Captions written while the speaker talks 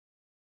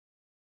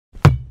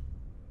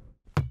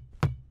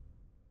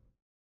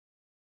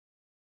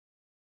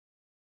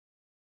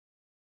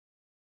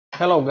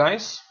Hello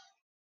guys,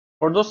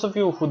 for those of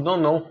you who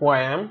don't know who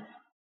I am,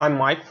 I'm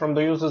Mike from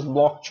the Users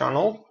Blog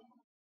channel,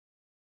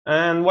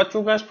 and what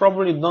you guys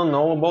probably don't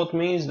know about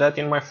me is that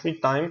in my free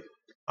time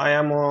I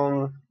am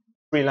a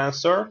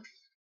freelancer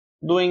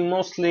doing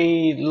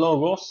mostly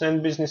logos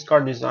and business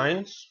card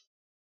designs.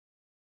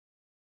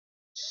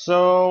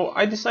 So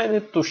I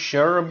decided to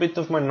share a bit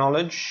of my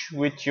knowledge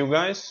with you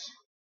guys,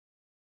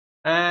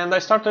 and I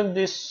started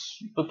this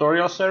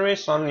tutorial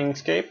series on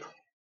Inkscape,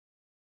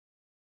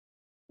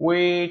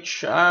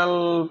 which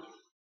I'll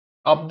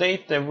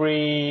update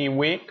every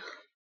week,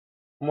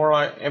 more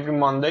like every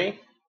Monday,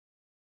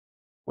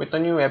 with a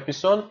new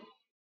episode.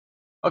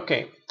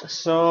 Okay,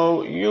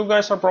 so you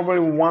guys are probably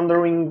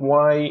wondering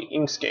why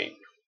Inkscape.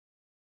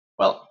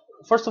 Well,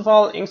 first of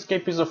all,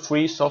 Inkscape is a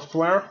free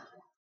software.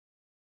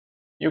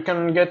 You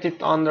can get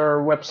it on their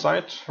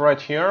website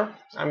right here.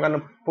 I'm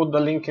gonna put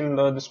the link in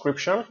the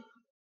description.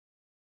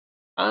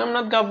 I'm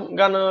not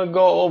gonna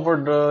go over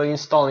the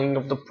installing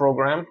of the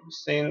program,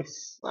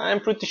 since I'm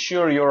pretty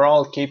sure you're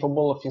all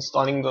capable of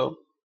installing the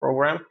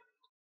program.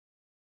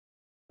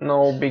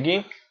 No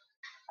biggie.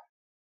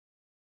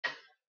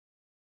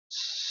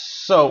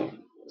 So,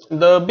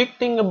 the big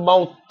thing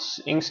about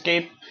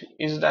Inkscape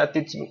is that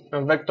it's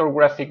vector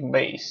graphic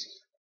based.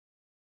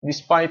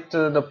 Despite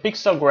the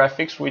pixel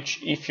graphics, which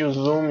if you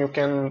zoom you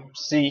can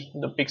see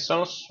the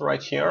pixels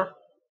right here,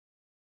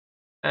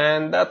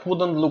 and that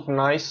wouldn't look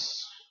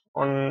nice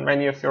on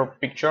many of your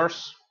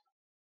pictures.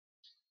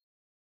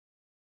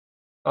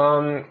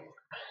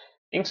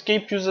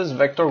 Inkscape uses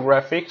vector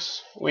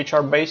graphics, which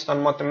are based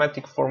on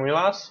mathematical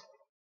formulas.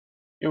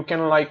 You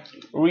can like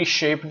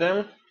reshape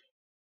them,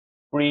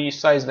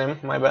 resize them,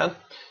 my bad,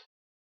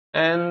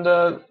 and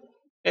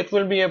it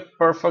will be a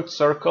perfect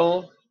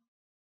circle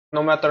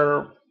no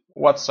matter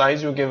what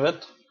size you give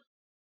it.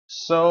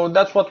 So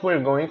that's what we're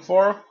going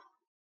for.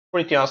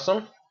 Pretty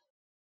awesome.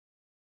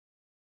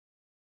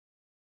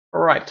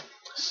 Alright,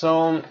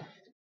 so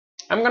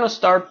I'm gonna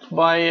start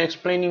by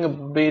explaining a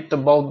bit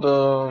about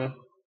the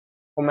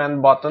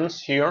command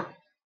buttons here.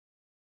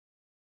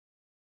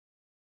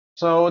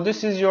 So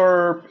this is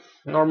your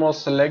normal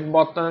select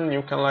button.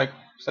 You can like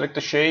select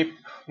a shape,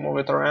 move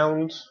it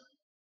around,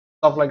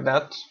 stuff like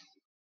that.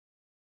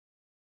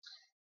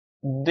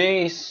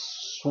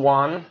 This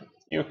one,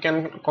 you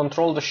can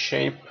control the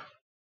shape.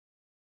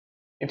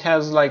 It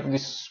has like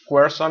these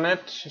squares on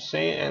it, you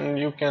see, and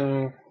you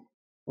can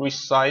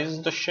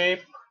resize the shape.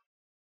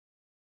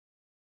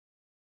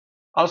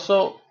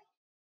 Also,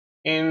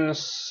 in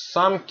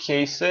some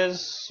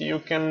cases you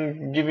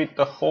can give it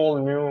a whole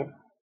new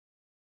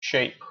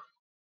shape,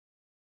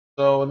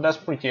 so that's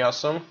pretty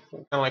awesome.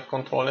 You can like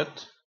control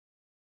it.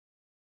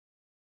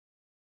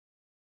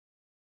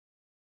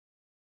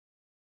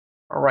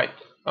 Alright,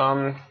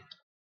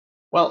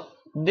 well,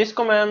 this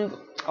command,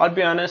 I'll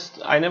be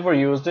honest, I never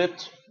used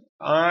it.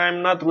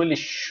 I'm not really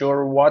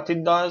sure what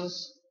it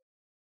does.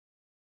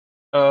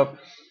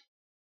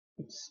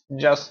 It's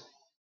just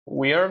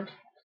weird.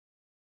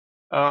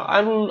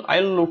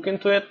 I'll look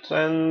into it,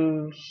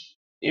 and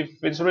if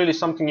it's really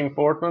something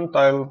important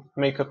I'll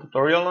make a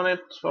tutorial on it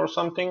or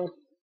something.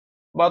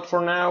 But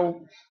for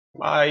now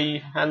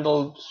I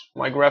handled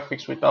my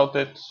graphics without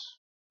it,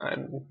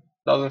 and it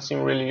doesn't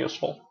seem really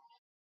useful.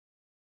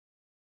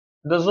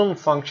 The zoom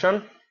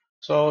function,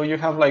 so you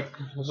have like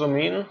zoom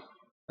in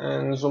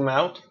and zoom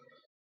out.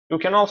 You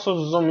can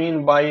also zoom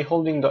in by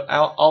holding the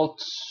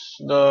alt,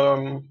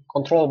 the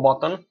control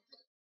button,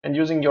 and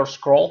using your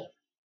scroll.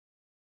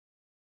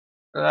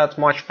 That's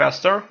much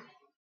faster.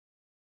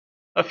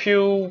 A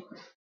few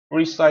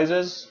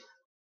resizes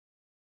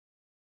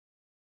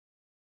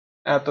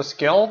at the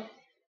scale.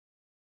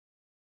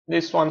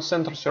 This one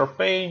centers your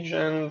page,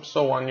 and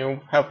so on.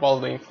 You have all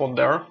the info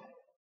there.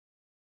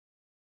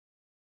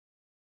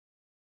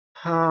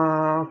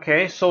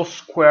 Okay, so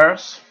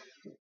squares.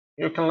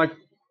 You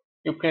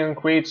can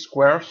create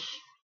squares.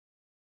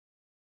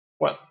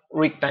 Well,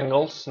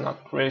 rectangles,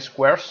 not really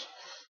squares.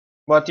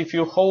 But if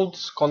you hold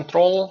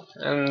Control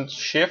and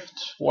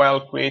Shift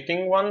while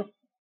creating one,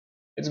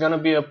 it's gonna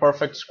be a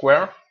perfect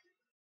square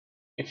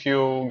if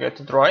you get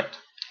it right.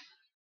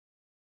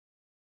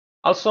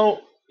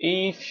 Also,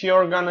 if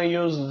you're gonna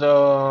use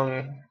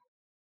the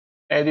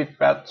edit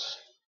path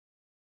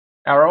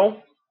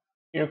arrow,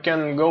 you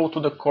can go to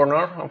the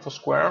corner of a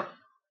square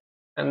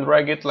and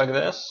drag it like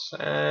this,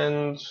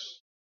 and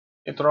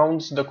it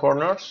rounds the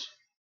corners.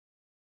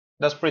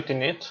 That's pretty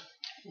neat.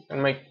 You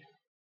can make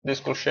these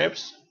cool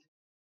shapes.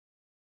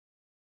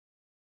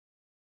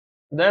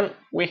 Then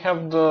we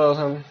have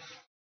the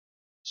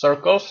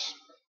circles.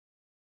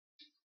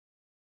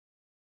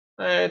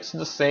 It's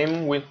the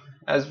same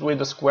as with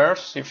the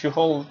squares. If you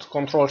hold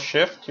Control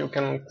Shift, you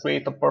can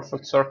create a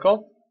perfect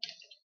circle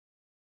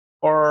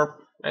or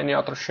any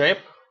other shape.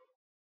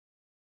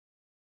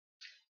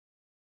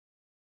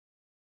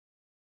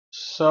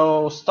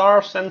 So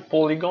stars and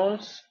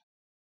polygons,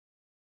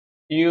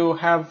 you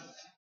have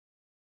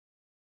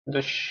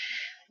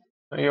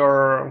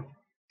your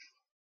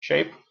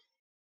shape.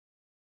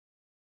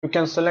 You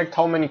can select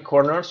how many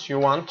corners you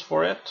want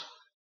for it.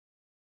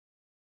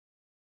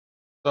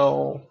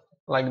 So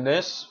like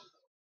this.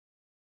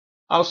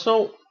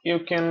 Also, you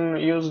can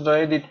use the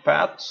edit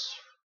paths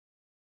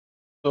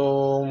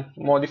to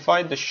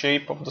modify the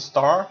shape of the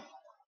star.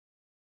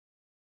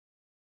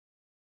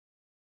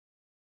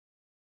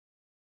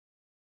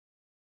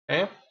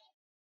 Okay.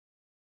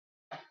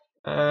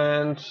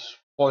 And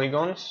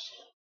polygons.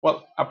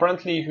 Well,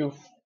 apparently if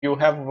you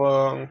have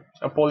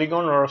a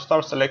polygon or a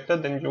star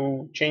selected and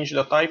you change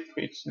the type,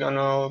 it's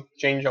gonna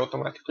change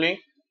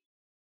automatically.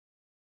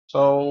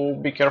 So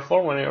be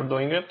careful when you're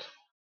doing it.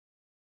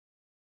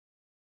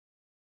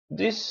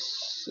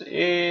 This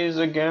is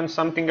again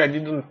something I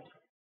didn't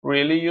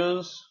really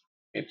use.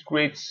 It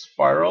creates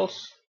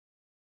spirals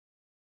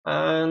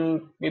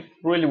and it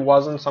really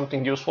wasn't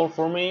something useful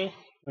for me.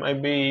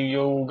 Maybe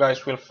you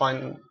guys will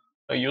find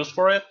a use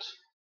for it,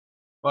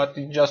 but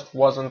it just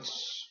wasn't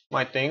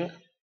my thing.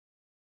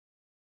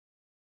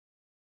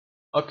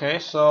 Okay,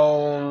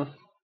 so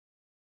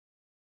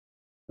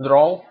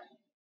draw.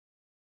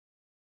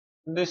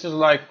 This is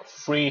like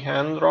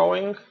freehand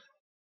drawing.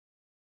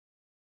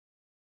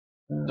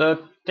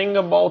 The thing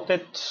about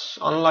it,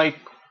 unlike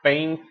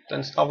paint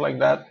and stuff like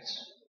that,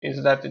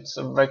 is that it's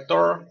a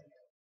vector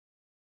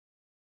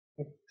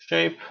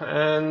shape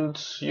and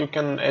you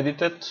can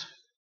edit it,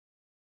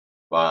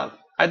 but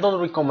I don't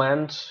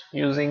recommend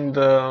using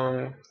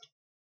the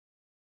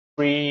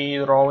free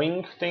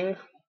drawing thing.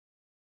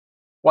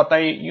 What I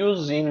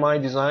use in my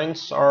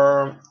designs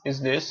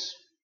is this,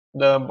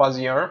 the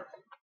Bezier.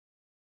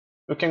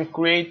 You can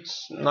create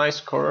nice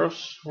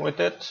curves with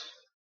it.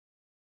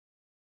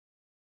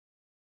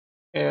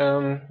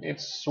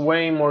 It's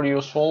way more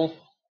useful.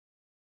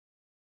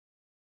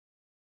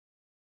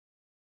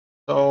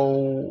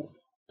 So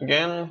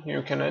again,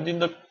 you can edit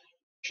the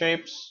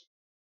shapes.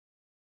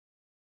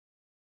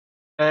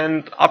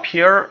 And up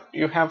here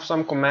you have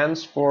some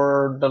commands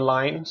for the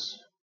lines.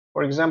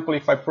 For example,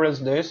 if I press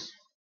this,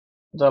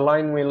 the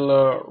line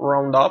will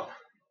round up.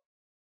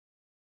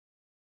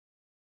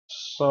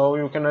 So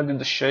you can edit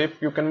the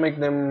shape. You can make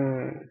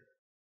them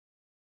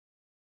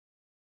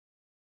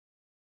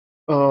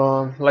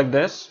like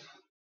this.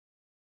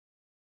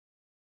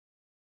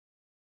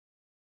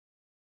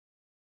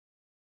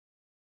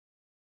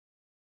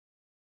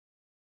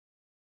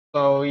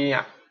 So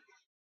yeah,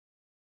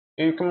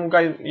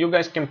 you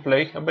guys can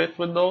play a bit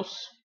with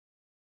those.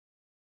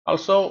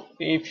 Also,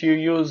 if you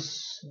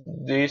use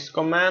this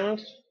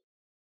command,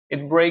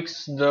 it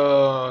breaks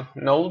the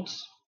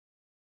nodes.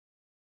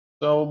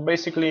 So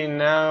basically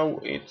now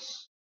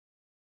it's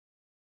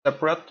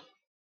separate.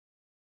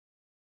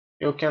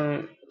 You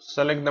can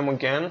select them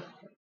again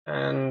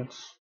and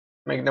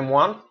make them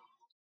one,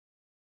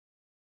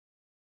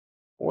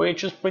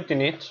 which is pretty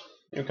neat.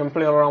 You can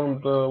play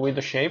around with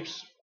the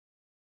shapes.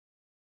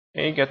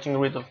 Okay, getting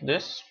rid of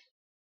this.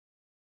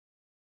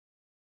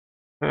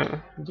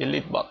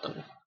 Delete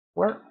button.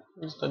 Where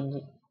is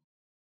the?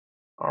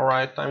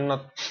 Alright, I'm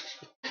not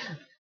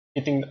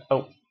hitting.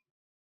 Oh,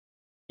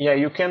 yeah,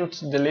 you can't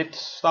delete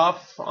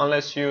stuff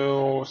unless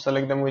you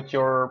select them with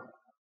your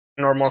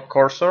normal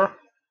cursor.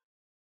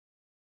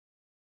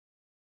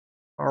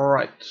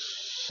 Alright,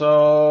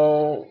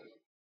 so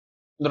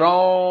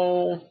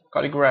draw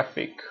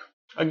calligraphic.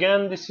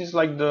 Again, this is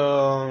like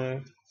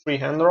the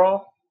freehand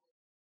draw.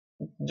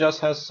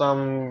 Just has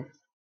some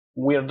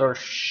weirder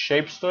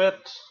shapes to it.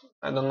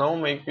 I don't know,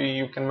 maybe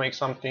you can make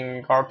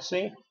something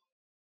artsy.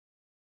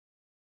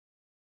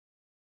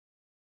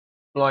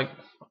 Like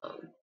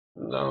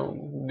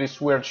these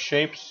weird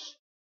shapes.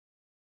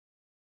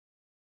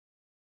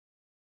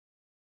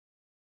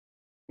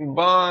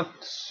 But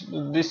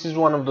this is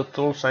one of the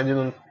tools I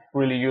didn't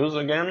really use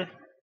again.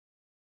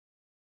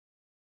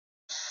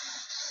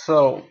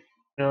 So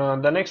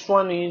the next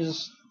one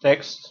is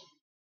text.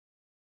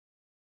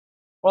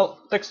 Well,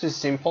 text is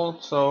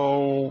simple,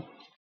 so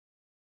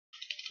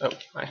oh,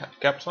 I had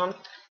caps on.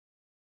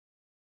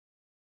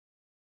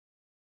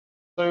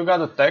 So you got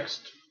the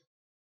text.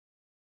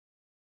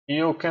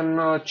 You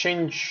can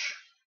change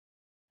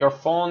your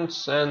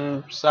fonts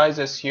and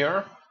sizes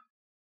here.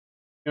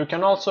 You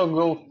can also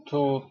go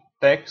to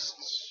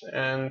texts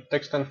and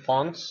text and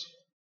fonts.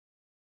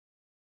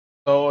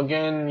 So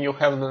again, you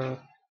have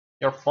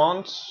your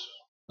fonts,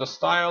 the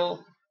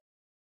style,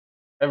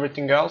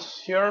 everything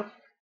else here.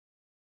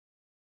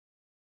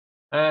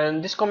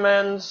 And these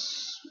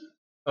commands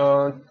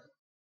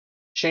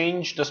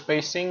change the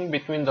spacing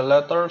between the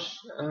letters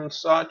and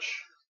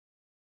such.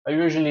 I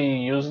usually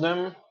use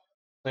them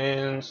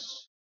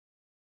since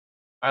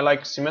I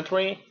like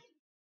symmetry.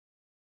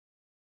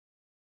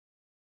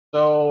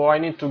 So I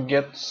need to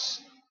get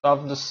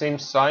stuff the same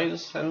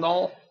size and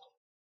all.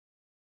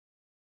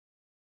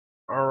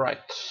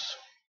 Alright.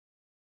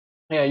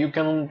 Yeah, you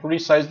can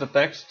resize the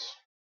text,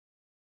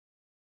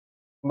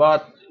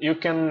 but you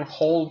can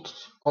hold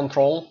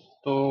Control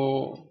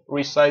to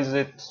resize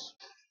it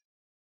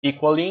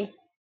equally,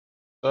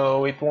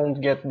 so it won't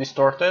get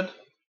distorted.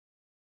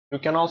 You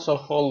can also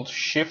hold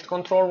Shift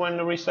Control when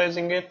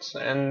resizing it,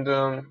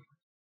 and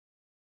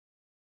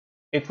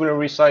it will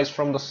resize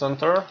from the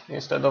center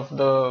instead of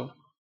the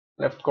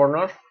left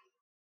corner.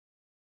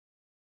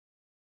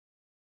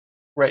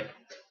 Great.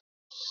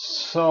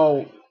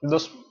 So the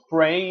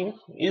spray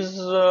is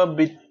a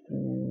bit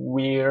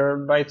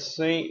weird, I'd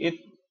say. It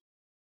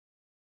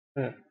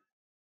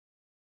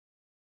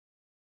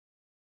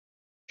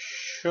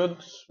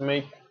should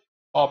make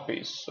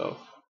copies of.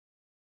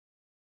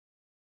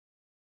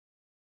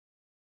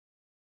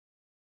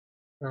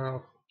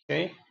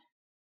 Okay.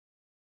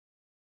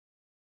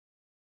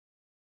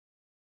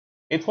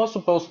 It was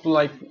supposed to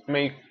like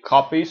make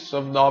copies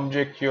of the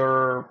object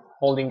you're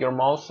holding your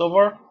mouse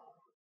over,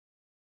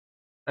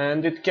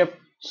 and it kept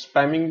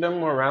spamming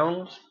them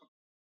around.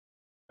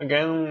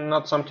 Again,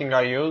 not something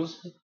I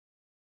use.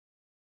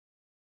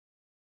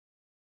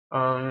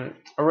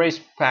 Erase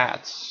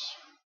paths.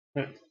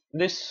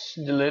 This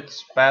deletes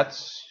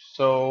paths,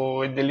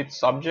 so it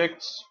deletes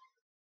objects.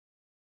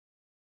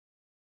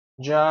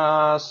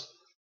 Just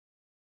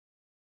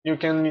you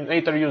can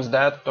either use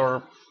that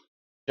or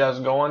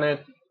just go on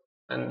it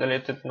and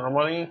delete it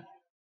normally.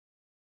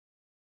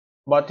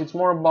 But it's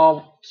more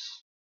about,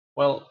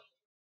 well,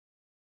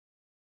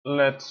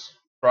 let's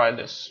try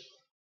this.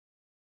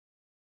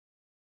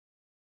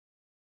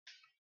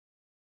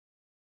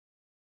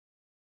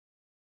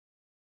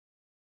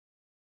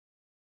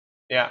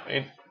 Yeah,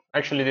 it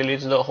actually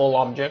deletes the whole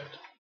object.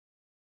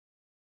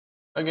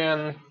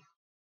 Again,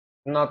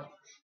 not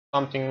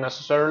something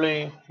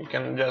necessarily, you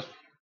can just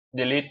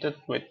delete it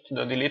with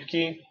the delete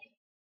key.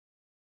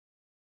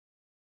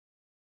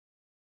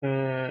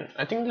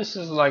 I think this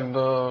is like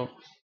the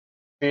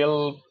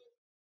fill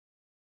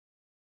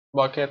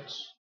bucket.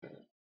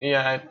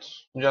 Yeah, it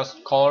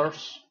just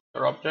colors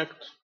your object.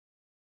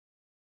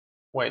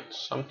 Wait,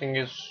 something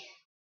is...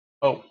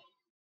 Oh,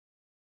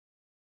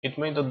 it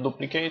made a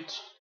duplicate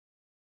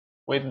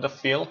with the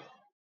fill,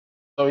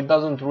 so it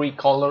doesn't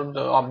recolor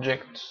the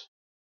object.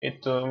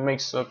 It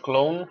makes a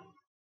clone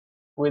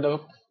with a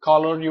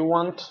color you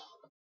want.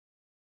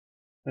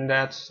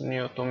 That's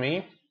new to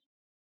me.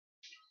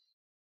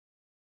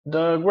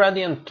 The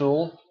gradient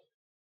tool,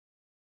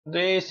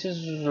 this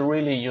is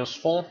really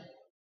useful.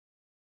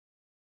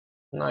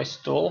 Nice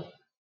tool.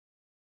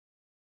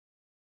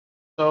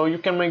 So you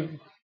can make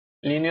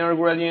linear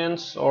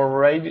gradients or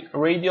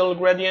radial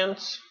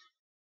gradients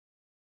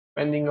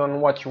depending on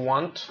what you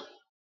want.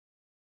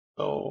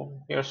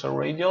 So here's a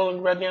radial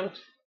gradient.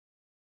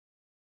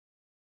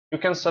 You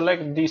can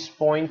select this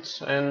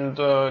point and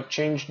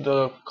change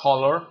the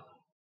color,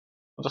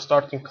 the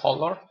starting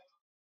color.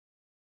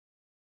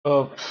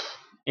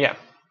 Yeah.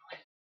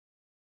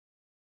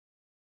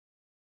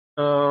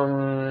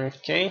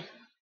 Okay.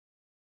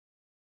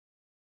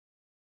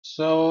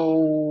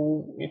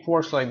 So it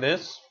works like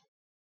this.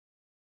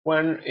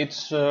 When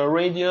it's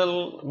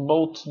radial,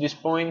 both these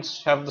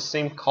points have the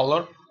same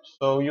color,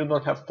 so you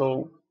don't have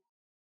to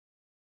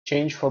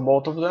change for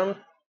both of them.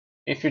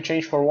 If you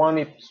change for one,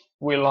 it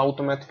will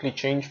automatically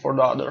change for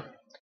the other.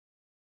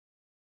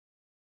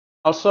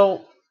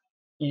 Also,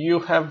 you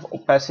have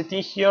opacity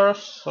here,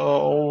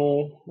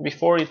 so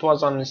before it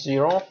was on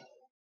 0.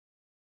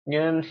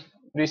 Again,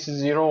 this is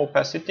 0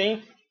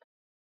 opacity.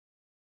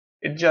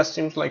 It just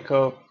seems like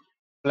a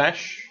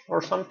flash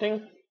or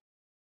something.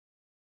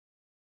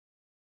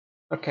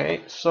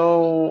 Okay,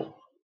 so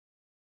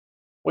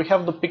we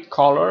have the pick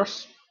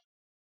colors.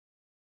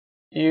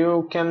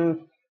 You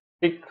can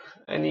pick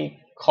any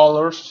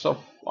colors of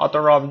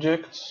other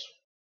objects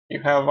you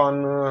have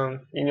on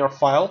in your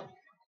file.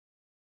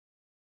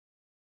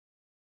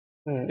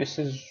 This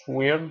is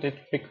weird, it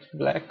picked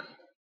black.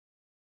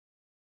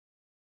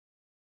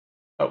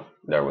 Oh,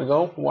 there we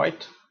go,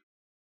 white.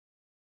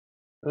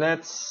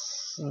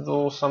 Let's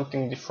do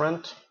something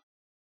different.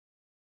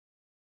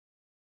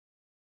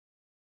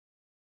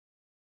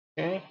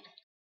 Okay.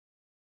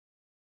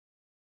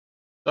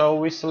 So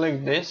we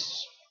select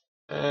this,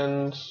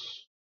 and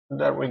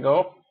there we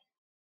go.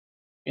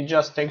 It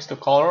just takes the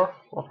color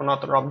of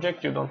another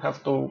object. You don't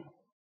have to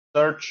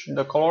search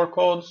the color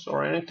codes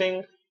or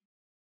anything,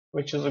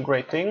 which is a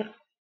great thing.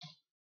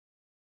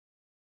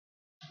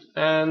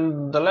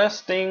 And the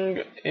last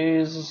thing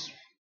is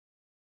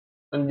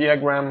a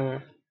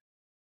diagram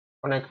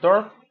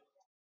connector.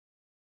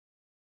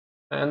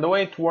 And the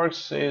way it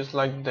works is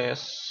like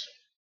this.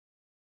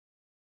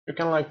 You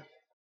can like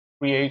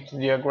create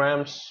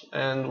diagrams,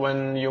 and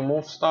when you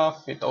move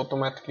stuff, it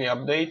automatically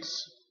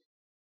updates.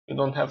 You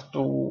don't have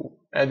to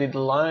edit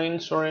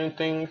lines or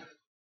anything.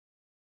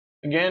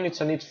 Again,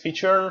 it's a neat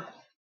feature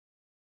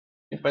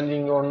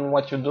depending on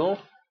what you do,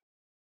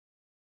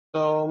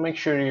 so make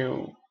sure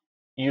you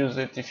use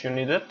it if you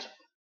need it.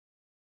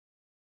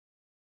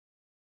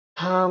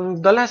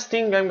 The last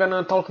thing I'm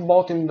gonna talk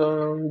about in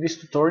this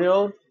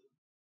tutorial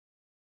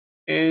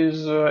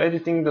is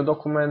editing the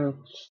document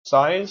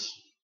size.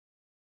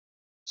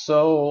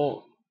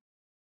 So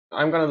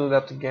I'm gonna do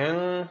that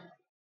again.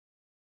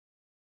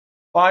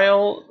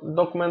 File,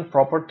 document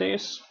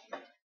properties,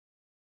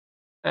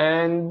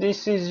 and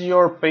this is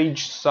your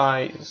page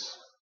size.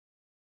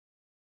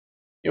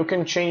 You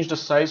can change the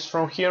size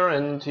from here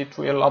and it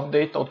will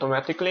update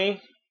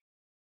automatically.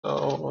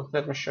 So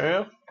let me show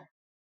you.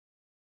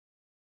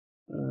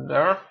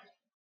 There.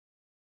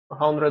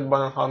 100 by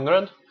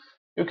 100.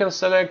 You can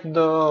select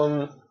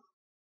the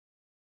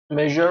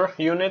measure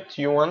unit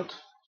you want,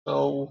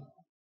 so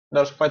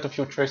there's quite a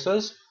few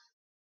choices.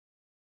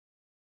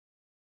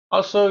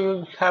 Also,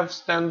 you have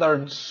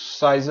standard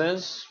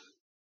sizes.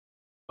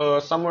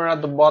 Somewhere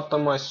at the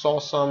bottom I saw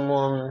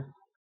some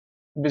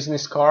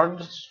business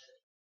cards.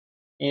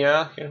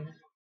 Yeah, here,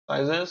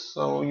 sizes.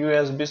 So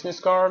US business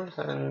card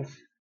and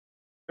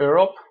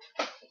Europe.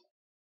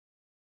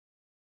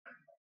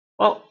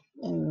 Well,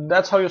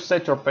 that's how you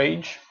set your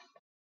page.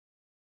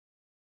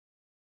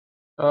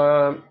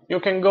 You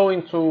can go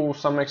into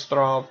some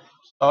extra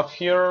stuff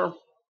here.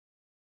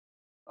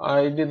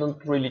 I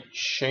didn't really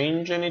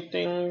change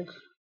anything,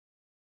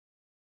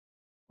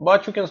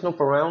 but you can snoop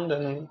around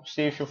and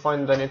see if you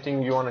find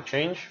anything you want to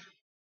change.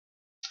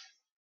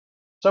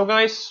 So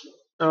guys,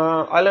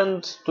 I'll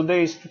end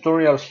today's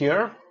tutorial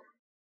here.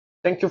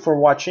 Thank you for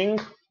watching.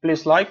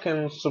 Please like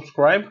and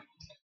subscribe.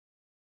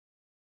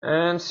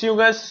 And see you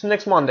guys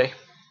next Monday.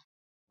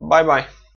 Bye bye.